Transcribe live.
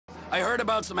I heard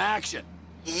about some action.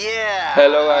 Yeah.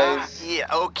 Hello guys,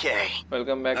 Yeah. Okay.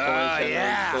 Welcome back to my channel.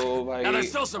 Yeah. तो Now भाई there's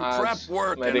still some आज prep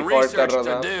work मैं and record कर research रहा to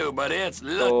था। do, but it's तो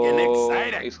looking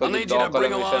exciting. इसका I'll जो need you to डॉग वाला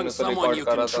bring मिशन along है उसको someone रिकॉर्ड you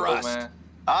कर can रहा था। तो मैं trust.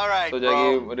 All right, सोचा कि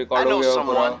bro. I रिकॉर्ड हो know गया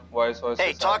पूरा someone. वॉइस के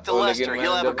Hey, साथ। talk to तो लेकिन Lester. मैं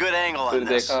He'll have a जब good angle फिर on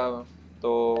this. देखा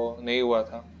तो नहीं हुआ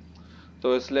था।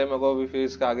 तो इसलिए मेरे को अभी फिर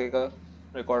इसका आगे का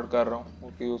रिकॉर्ड कर रहा हूँ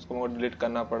क्योंकि उसको मेरे को डिलीट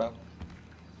करना पड़ा।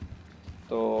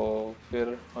 तो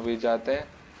फिर अभी जाते हैं।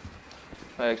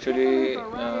 एक्चुअली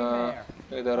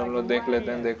इधर हम लोग देख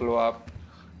लेते हैं। देख लो आप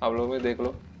लोग भी देख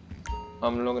लो।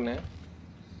 हम लोग ने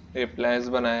ये प्लान्स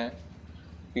बनाए हैं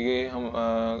कि हम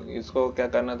इसको क्या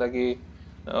करना था कि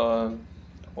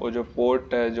वो जो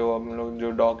पोर्ट है, जो हम लोग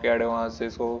जो डॉक यार्ड है, वहाँ से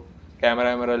इसको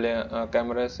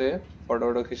कैमरा से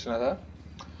फोटो खींचना था।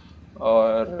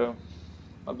 और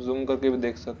अब जूम करके भी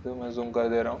देख सकते हो, मैं जूम कर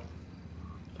दे रहा हूँ।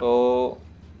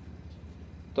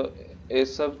 तो ये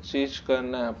सब चीज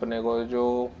करना है अपने को। जो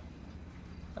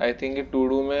आई थिंक टू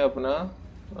डू में अपना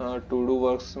टू डू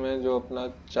वर्क्स में जो अपना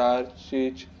 4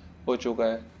 चीज हो चुका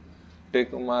है।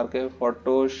 टिक मार के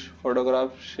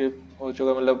फोटोग्राफ शिप हो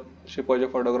चुका है, मतलब शिप का जो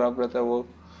फोटोग्राफ रहता है वो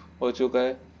हो चुका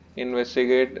है।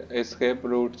 Investigate escape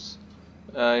roots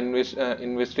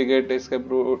investigate escape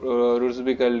roots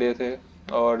भी कर लिए थे।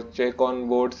 और चेक ऑन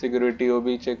बोर्ड सिक्योरिटी वो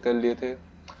भी चेक कर लिए थे।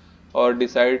 और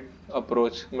डिसाइड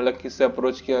अप्रोच, मतलब किससे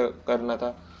अप्रोच किया करना था।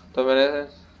 तो मैंने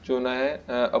चुना है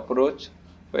अप्रोच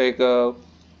एक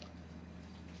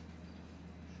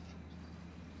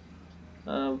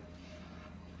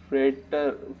freighter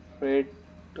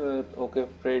freighter okay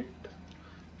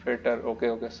freighter okay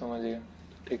okay, समझ गया।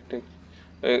 ठीक ठीक।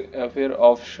 या फिर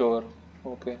ऑफ शोर।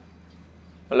 ओके,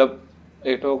 मतलब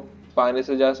एक तो पानी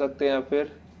से जा सकते हैं या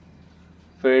फिर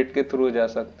फ्रेट के थ्रू जा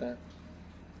सकते हैं।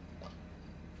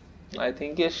 आई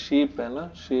थिंक ये शीप है ना,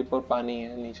 शीप और पानी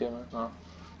है नीचे में। हाँ,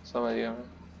 समझ गया मैं।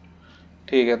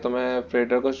 ठीक है, तो मैं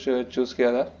फ्रेटर को चूज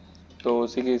किया था, तो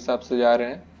उसी के हिसाब से जा रहे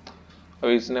हैं।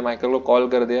 अभी इसने माइकल को कॉल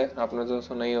कर दिया है, आपने तो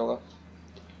सुना ही होगा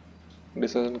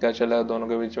डिस्कशन क्या चला है दोनों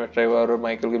के बीच में, ट्रेवर और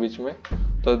माइकल के बीच में।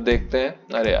 तो देखते हैं।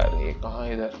 अरे यार, ये कहाँ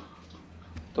इधर।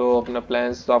 तो अपना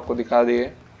प्लान्स तो आपको दिखा दिए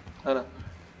है ना।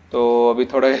 तो अभी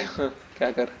थोड़ा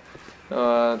क्या कर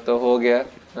तो हो गया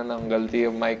है ना, गलती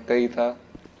माइक का ही था।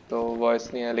 तो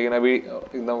वॉइस नहीं है, लेकिन अभी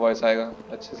एकदम वॉइस आएगा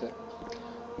अच्छे से,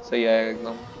 सही आएगा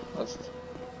एकदम मस्त।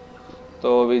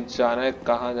 तो अभी जाना है,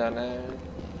 कहाँ जाना है?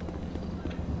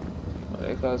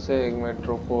 मेरे ख्याल से एक मिनट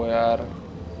रुको यार।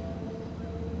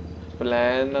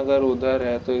 प्लान अगर उधर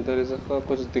है तो इधर इसका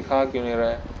कुछ दिखा क्यों नहीं रहा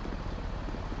है?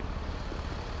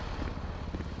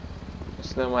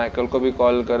 इसने माइकल को भी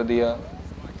कॉल कर दिया।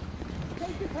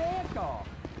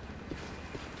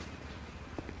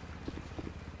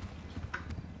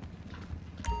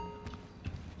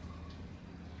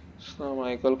 इसने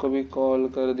माइकल को भी कॉल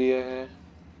कर दिया है।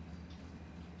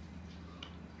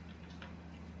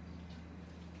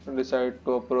 डिसाइड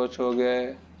टू अप्रोच हो गया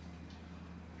है।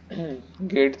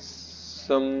 Gate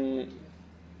समराइजेबल,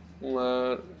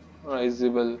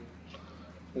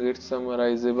 gate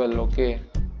समराइजेबल okay,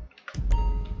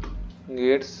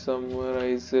 gate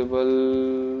समराइजेबल।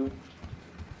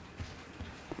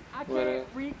 I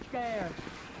can't reach there.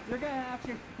 You're gonna have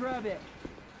to scrub it.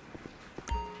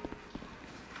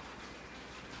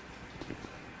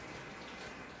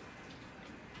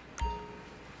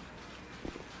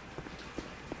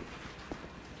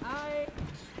 I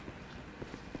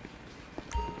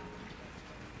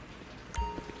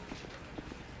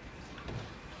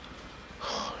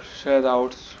शायद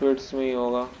आउटफिट्स में ही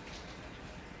होगा।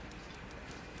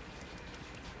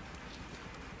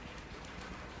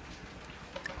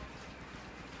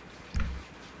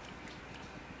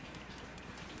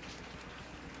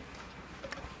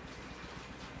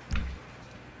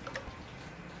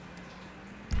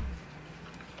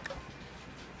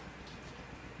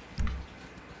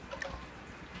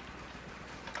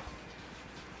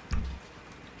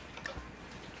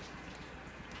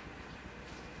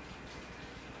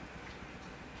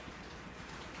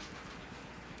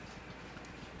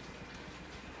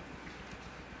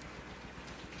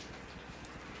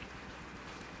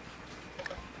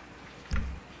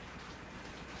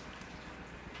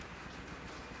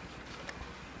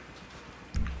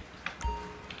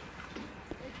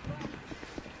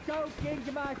 soaked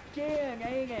into my skin,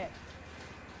 ain't it?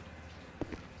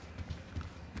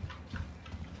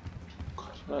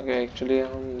 करना क्या एक्चुअली,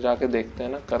 हम जाके देखते हैं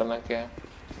ना करना क्या है,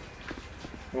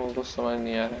 वो कुछ समझ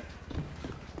नहीं आ रहा है।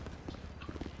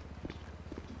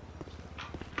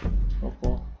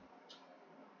 रुको।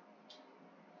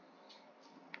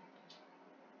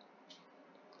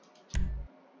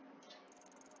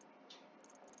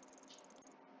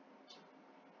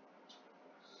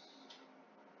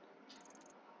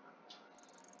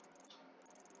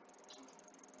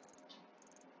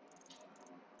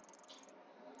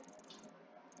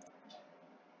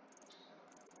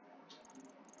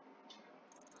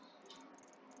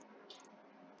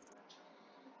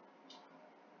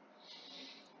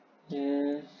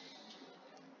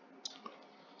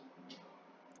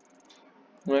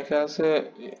 मैं ख्याल से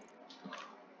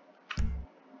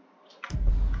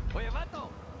Oye, vato,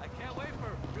 I can't wait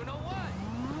for you know what.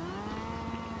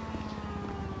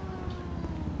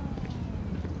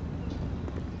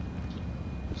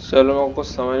 चलो मेरे को कुछ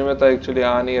समझ में तो एक्चुअली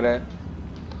आ नहीं रहा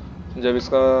है। जब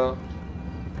इसका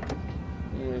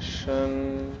मिशन,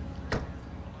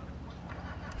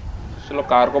 चलो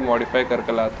कार को मॉडिफाई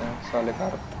करके लाते हैं साले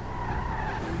कार को।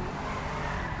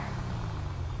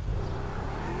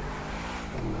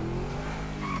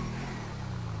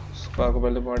 इस कार को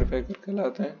पहले मॉडिफाई करके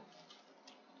लाते हैं।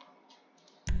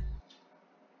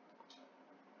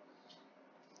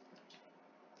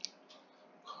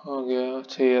 हो गया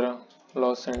चेहरा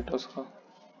लॉस सेंटोस का।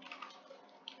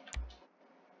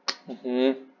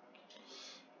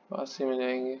 पास ही में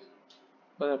जाएंगे,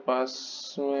 अरे पास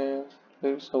में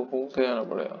फिर सब घूम के जाना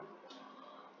पड़ेगा।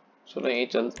 चलो यहीं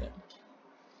चलते हैं।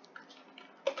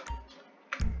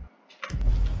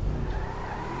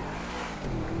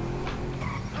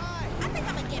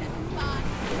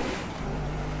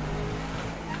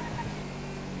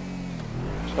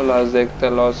 चलो आज देखते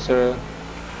हैं लॉस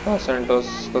सेंटोस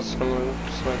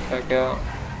कस्टमर्स में क्या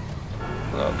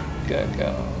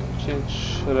क्या चीज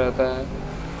रहता है,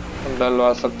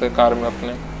 डलवा सकते हैं कार में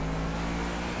अपने।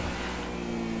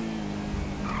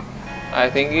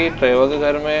 आई थिंक ये ट्रेवर के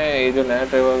घर में, ये जो नया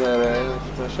ट्रेवर घर है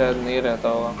उसमें शायद नहीं रहता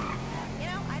होगा।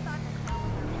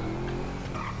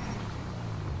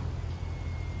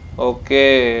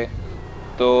 ओके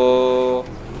तो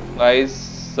गाइस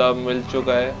सब मिल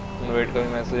चुका है, इनवाइट का भी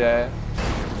मैसेज आया है।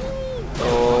 तो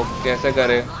कैसे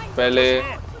करें, पहले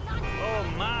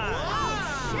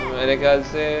मेरे ख्याल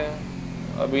से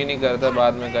अभी नहीं करता,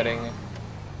 बाद में करेंगे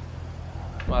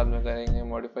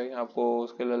मॉडिफाई। आपको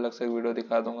उसके लिए अलग से एक वीडियो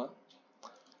दिखा दूंगा।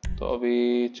 तो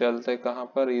अभी चलते कहाँ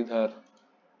पर, इधर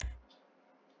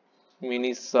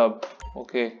मिनी सब।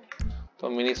 ओके तो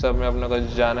मिनी सब में अपना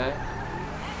कुछ जाना है,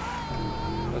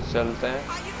 बस चलते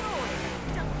हैं।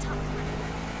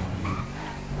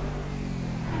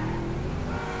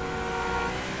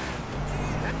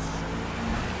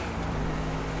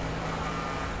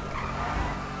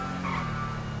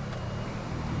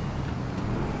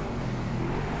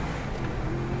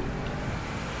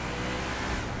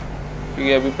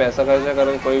 क्योंकि अभी पैसा खर्चा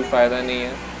करके कोई फायदा नहीं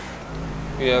है,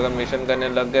 क्योंकि अगर मिशन करने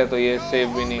लग गए तो ये सेव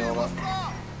भी नहीं होगा।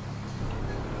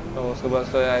 तो उसके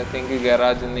पास तो आई थिंक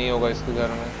गैराज नहीं होगा इसके घर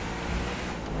में,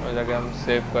 और जाके हम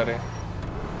सेव करें।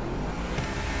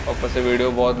 ऊपर से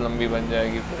वीडियो बहुत लंबी बन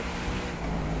जाएगी फिर।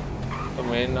 तो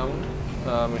मेन हम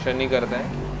मिशन नहीं करते हैं,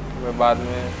 मैं बाद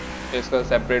में इसका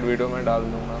सेपरेट वीडियो में डाल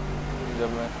दूँगा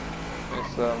जब मैं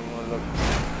इसका मतलब,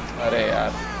 अरे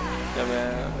यार जब मैं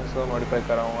इसको मॉडिफाई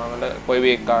कराऊंगा, मतलब कोई भी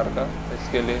एक कार का,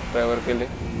 इसके लिए ड्राइवर के लिए।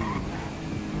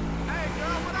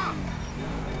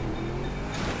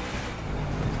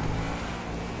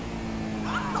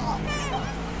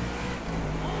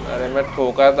 अरे मैं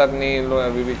ठोका तक नहीं, लोग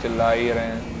अभी भी चिल्ला ही रहे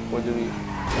हैं कुछ भी।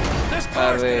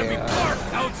 अरे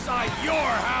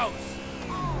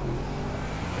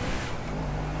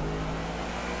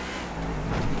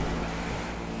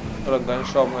थोड़ा गन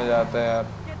शॉप में जाता है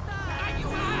यार,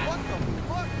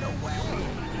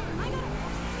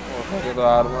 ये तो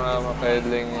आर्मर हम खरीद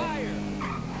लेंगे।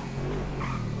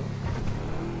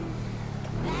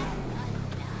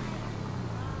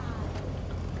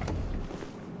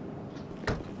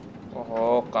 ओहो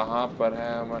कहाँ पर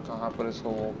है, मैं कहाँ पर इसको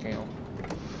वो किया हूँ।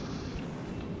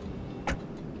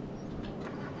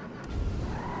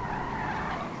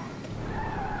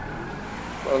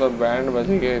 तो बैंड बज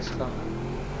गया इसका।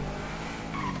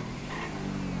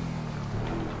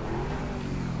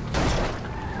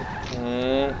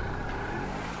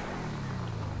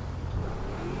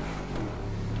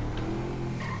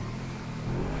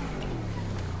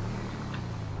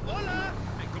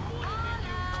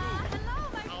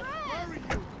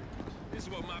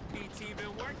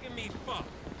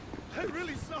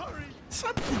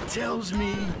 Tells me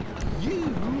you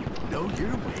know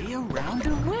your way around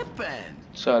a weapon.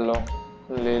 चलो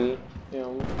ले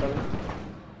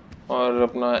और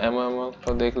अपना एमओ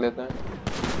तो देख लेते हैं।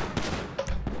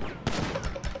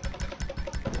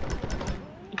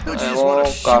 एमओ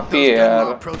काफी है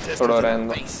यार, थोड़ा रहने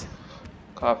दो,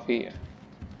 काफी है।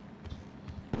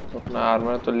 तो अपना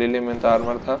आर्मर तो लिली में तो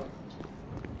आर्मर था।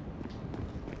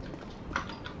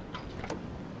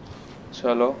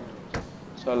 चलो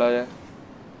चला जाए।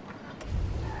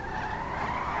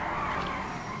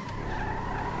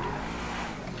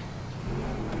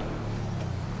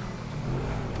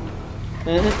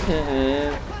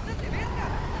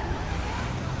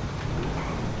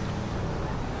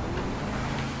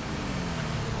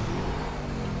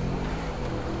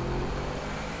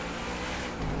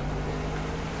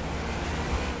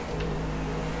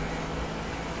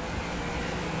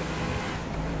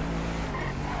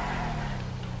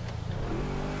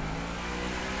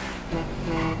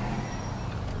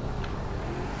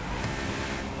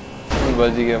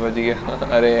 बच गया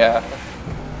अरे यार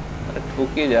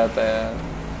ठुक ही जाता है यार।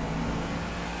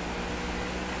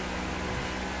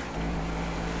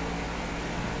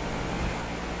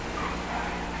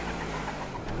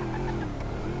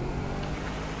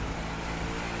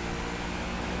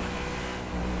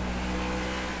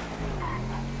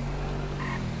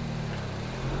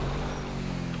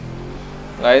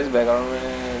 गाइस बैकग्राउंड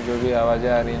में जो भी आवाज़ें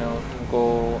आ रही हैं ना उनको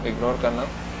इग्नोर करना,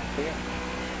 ठीक है।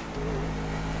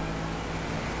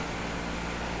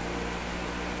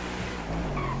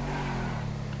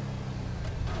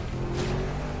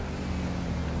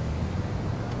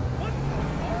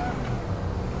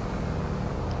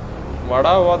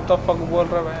 बड़ा व्हाट द फक बोल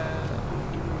रहा मैं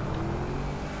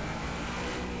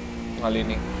माली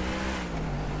नहीं।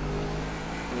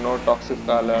 No toxic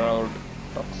allowed,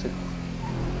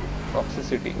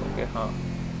 toxicity okay हाँ।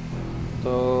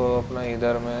 तो अपना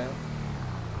इधर में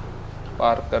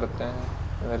पार्क करते हैं,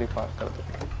 इधर ही पार्क कर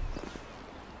देते हैं।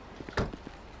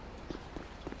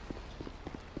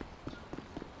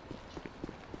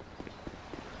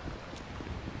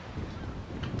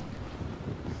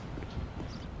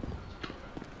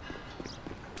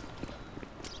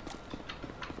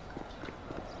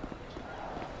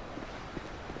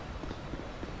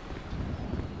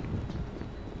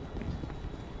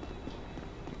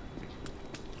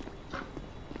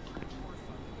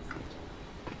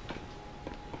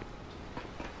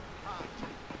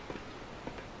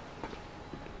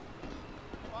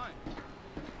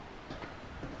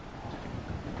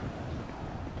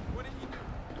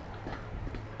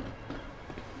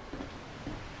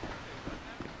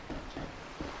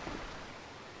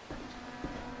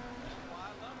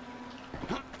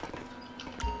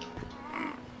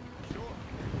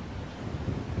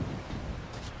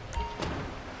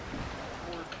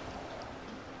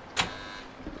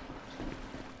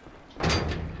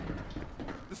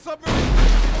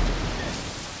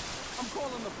 I'm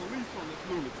calling the police on this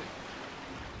lunatic.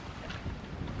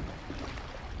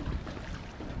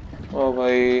 ओ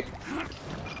भाई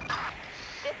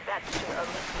Dispatch to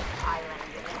Olympus Island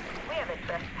unit. We have a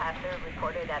trespasser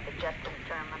reported at the Justin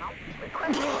terminal.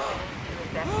 Requesting police to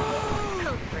investigate.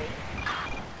 Code 3.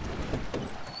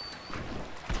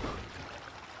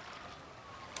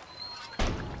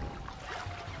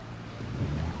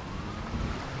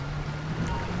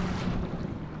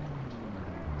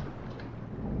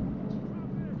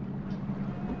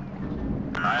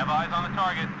 I have eyes on the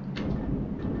target.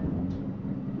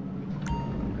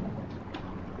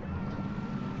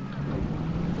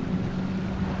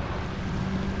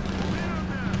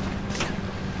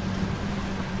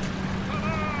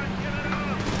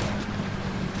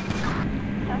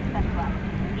 Suspect left.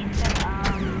 It's at,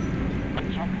 the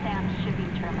Jetdown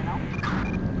shipping terminal.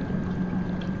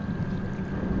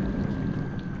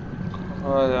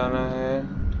 कहाँ जाना है?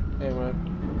 एक minute.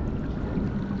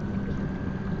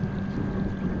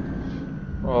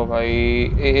 ओ भाई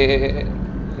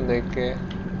देख के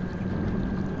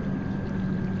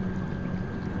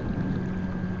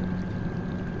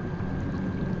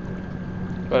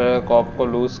पर corp को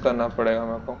loose करना पड़ेगा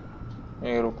मेरे को।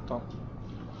 यहीं रुकता हूँ।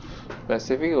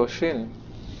 Pacific ocean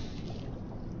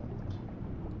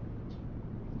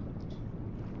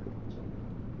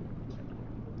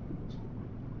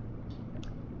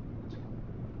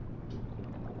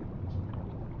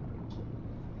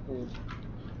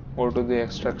go to the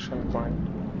extraction point.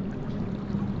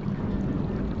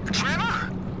 Trevor?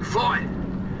 Floyd,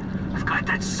 I've got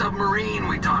that submarine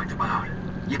we talked about.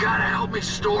 You gotta help me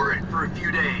store it for a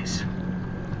few days.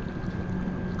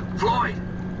 Floyd,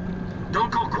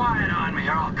 don't go quiet on me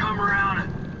or I'll come around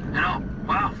and I'll,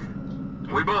 well,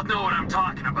 we both know what I'm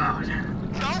talking about.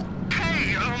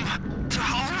 Okay,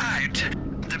 alright.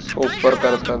 ऊपर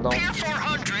करता हूँ। Pier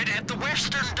 400 at the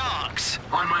Western Docks.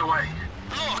 On my way.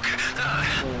 Look,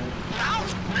 I'll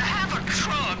have a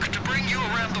truck to bring you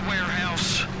around the warehouse.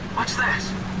 What's this?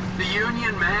 The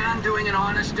union man doing an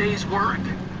honest day's work?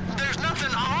 There's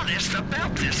nothing honest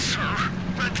about this, sir.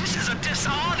 But this is a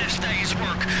dishonest day's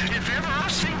work, if ever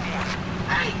I've seen one.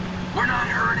 Hey, we're not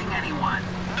hurting anyone.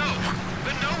 No,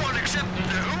 but no one except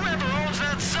whoever owns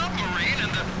that submarine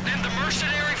and the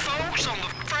mercenary folks on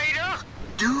the freighter.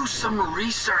 Do some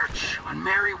research on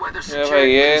Merryweather ये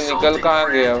भाई ये Security निकल Consulting,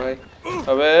 कहाँ गया friend. भाई?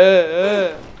 अबे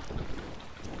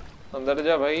अंदर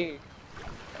जा भाई।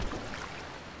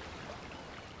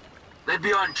 They'd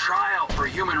be on trial for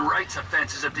human rights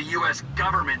offenses if the U.S.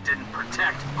 government didn't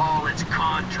protect all its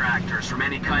contractors from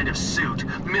any kind of suit,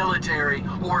 military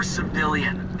or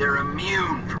civilian. They're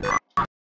immune from